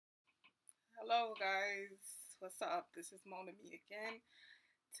Hello, guys. What's up? This is Mona Me again.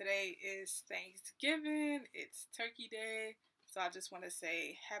 Today is Thanksgiving. It's Turkey Day. So I just want to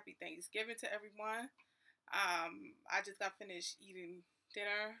say happy Thanksgiving to everyone. I just got finished eating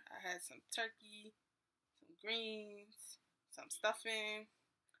dinner. I had some turkey, some greens, some stuffing,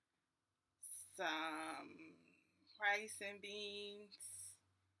 some rice and beans,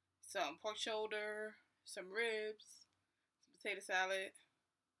 some pork shoulder, some ribs, some potato salad,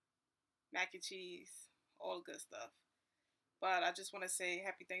 mac and cheese, all the good stuff. But I just want to say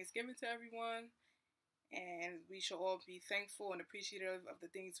happy Thanksgiving to everyone, and we should all be thankful and appreciative of the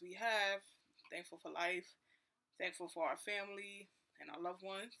things we have. Thankful for life, thankful for our family and our loved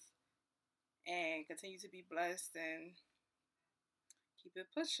ones, and continue to be blessed and keep it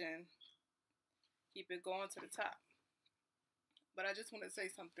pushing, keep it going to the top. But I just want to say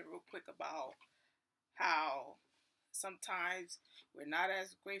something real quick about how sometimes we're not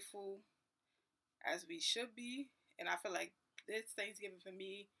as grateful as we should be, and I feel like this Thanksgiving for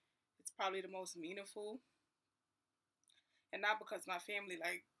me, it's probably the most meaningful, and not because my family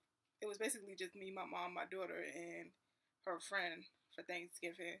like it was basically just me, my mom, my daughter, and her friend for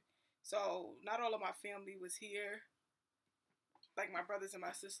Thanksgiving. So not all of my family was here, like my brothers and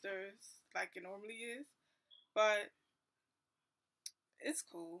my sisters, like it normally is. But it's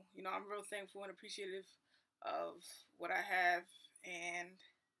cool. I'm real thankful and appreciative of what I have, and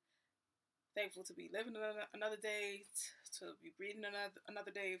thankful to be living another day, to be breathing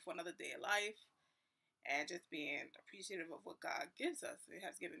another day for another day of life, and just being appreciative of what God gives us. It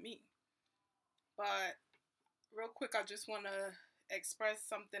has given me. But real quick, I just want to express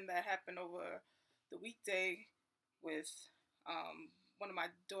something that happened over the weekday with one of my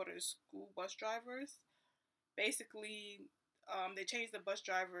daughter's school bus drivers. Basically, they changed the bus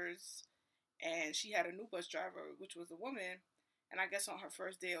drivers, and she had a new bus driver, which was a woman. And I guess on her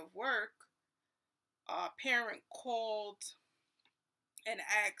first day of work, a parent called and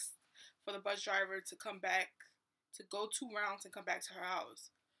asked for the bus driver to come back, to go 2 rounds and come back to her house,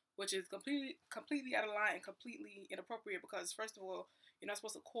 which is completely out of line and completely inappropriate, because first of all, you're not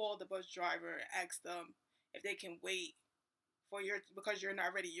supposed to call the bus driver and ask them if they can wait for because you're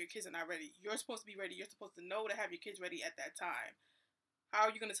not ready, your kids are not ready. You're supposed to be ready. You're supposed to know to have your kids ready at that time. How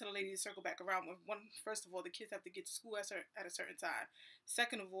are you going to tell a lady to circle back around when first of all, the kids have to get to school at a certain time?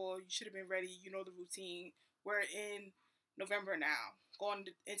 Second of all, you should have been ready. You know the routine. We're in November now, going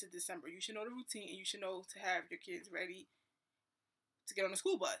into December. You should know the routine, and you should know to have your kids ready to get on the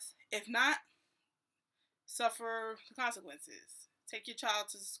school bus. If not, suffer the consequences. Take your child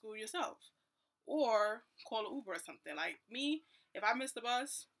to school yourself, or call an Uber or something. Like me, if I miss the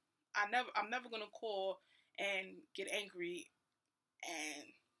bus, I'm never gonna call and get angry and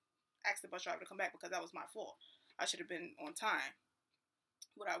ask the bus driver to come back, because that was my fault. I should have been on time.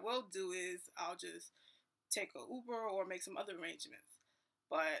 What I will do is I'll just take a Uber or make some other arrangements,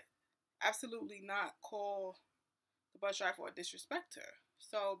 but absolutely not call the bus driver or disrespect her.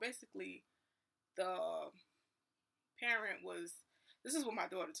 So basically, the parent was, this is what my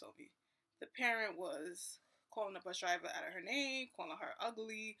daughter told me. The parent was calling the bus driver out of her name, calling her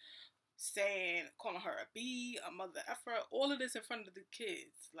ugly, calling her a B, a mother effer, all of this in front of the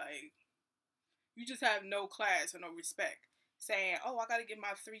kids. Like, you just have no class or no respect. Saying, oh, I gotta get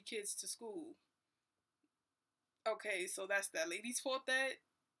my 3 kids to school. Okay, so that's that lady's fault that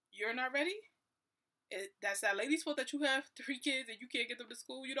you're not ready? That's that lady's fault that you have 3 kids and you can't get them to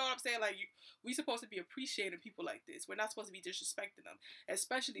school? You know what I'm saying? Like, we supposed to be appreciating people like this. We're not supposed to be disrespecting them,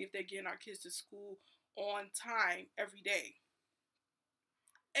 especially if they're getting our kids to school on time every day.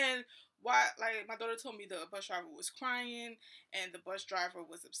 And why, like, my daughter told me the bus driver was crying and the bus driver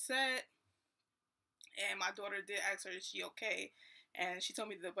was upset. And my daughter did ask her, is she okay? And she told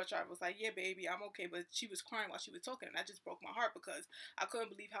me the bus driver was like, yeah, baby, I'm okay. But she was crying while she was talking. And that just broke my heart, because I couldn't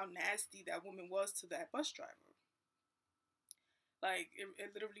believe how nasty that woman was to that bus driver. Like,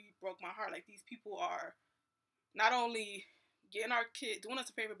 it literally broke my heart. Like, these people are not only getting our kids, doing us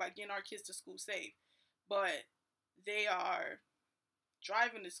a favor by getting our kids to school safe, but they are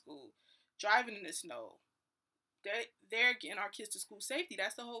driving to school, driving in the snow. They're getting our kids to school safety.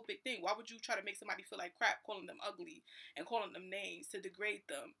 That's the whole big thing. Why would you try to make somebody feel like crap, calling them ugly and calling them names to degrade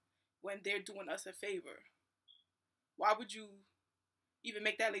them when they're doing us a favor? Why would you even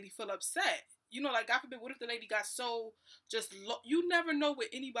make that lady feel upset? Like, God forbid, what if the lady got so you never know what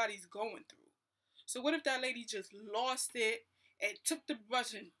anybody's going through. So what if that lady just lost it and took the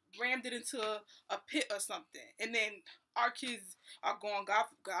brush and rammed it into a pit or something, and then our kids are gone,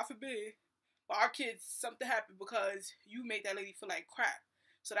 God forbid, but our kids, something happened because you made that lady feel like crap.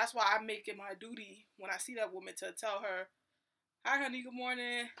 So that's why I make it my duty when I see that woman to tell her, Hi, honey. Good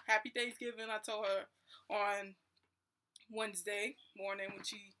morning. Happy Thanksgiving. I told her on Wednesday morning when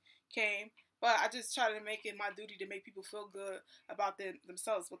she came. But I just try to make it my duty to make people feel good about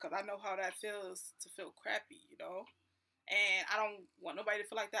themselves because I know how that feels to feel crappy, you know? And I don't want nobody to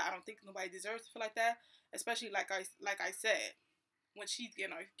feel like that. I don't think nobody deserves to feel like that, especially like I said, when she's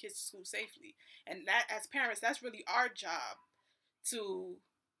getting our kids to school safely. And that, as parents, that's really our job to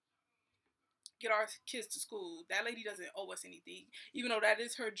get our kids to school. That lady doesn't owe us anything, even though that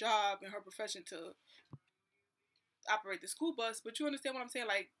is her job and her profession to operate the school bus. But you understand what I'm saying?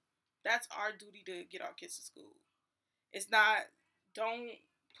 Like, that's our duty to get our kids to school. It's not, don't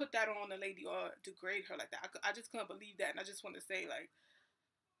put that on the lady or degrade her like that. I just couldn't believe that. And I just want to say, like,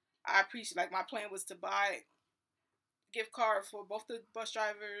 I appreciate, like, my plan was to buy gift card for both the bus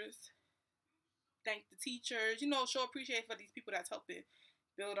drivers, thank the teachers, show appreciation for these people that's helping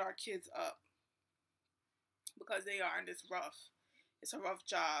build our kids up because they are in this it's a rough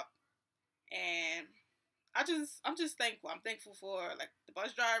job. And I'm just thankful. I'm thankful for like the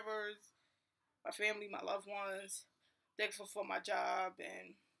bus drivers, my family, my loved ones. Thankful for my job,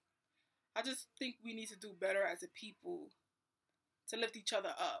 and I just think we need to do better as a people to lift each other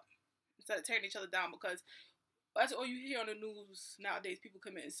up instead of tearing each other down. Because that's all you hear on the news nowadays: people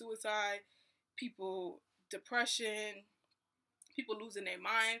committing suicide, people depression, people losing their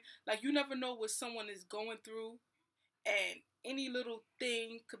mind. Like you never know what someone is going through, and any little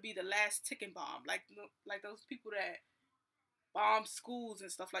thing could be the last ticking bomb. Like those people that bomb schools and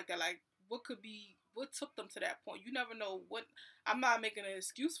stuff like that. Like what took them to that point? You never know what. I'm not making an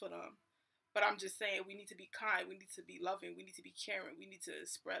excuse for them, but I'm just saying we need to be kind. We need to be loving. We need to be caring. We need to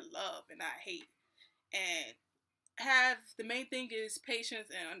spread love and not hate. And have the main thing is patience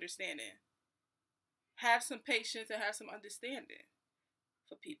and understanding. Have some patience and have some understanding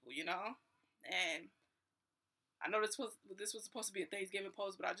for people, And I know this was supposed to be a Thanksgiving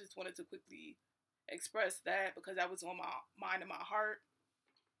post, but I just wanted to quickly express that because that was on my mind and my heart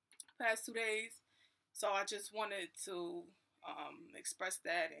past 2 days. So I just wanted to express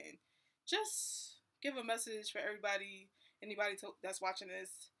that and just give a message for everybody, that's watching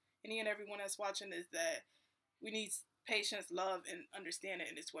this, any and everyone that's watching this, that we need patience, love, and understanding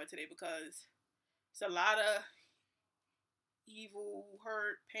in this world today because it's a lot of evil,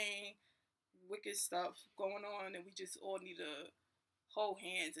 hurt, pain, wicked stuff going on, and we just all need to hold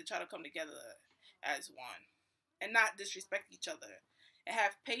hands and try to come together as one and not disrespect each other and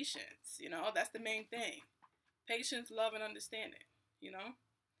have patience. That's the main thing: patience, love, and understanding.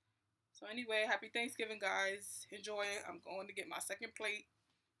 So anyway, happy Thanksgiving, guys. Enjoy it. I'm going to get my second plate,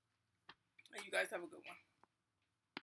 and you guys have a good one.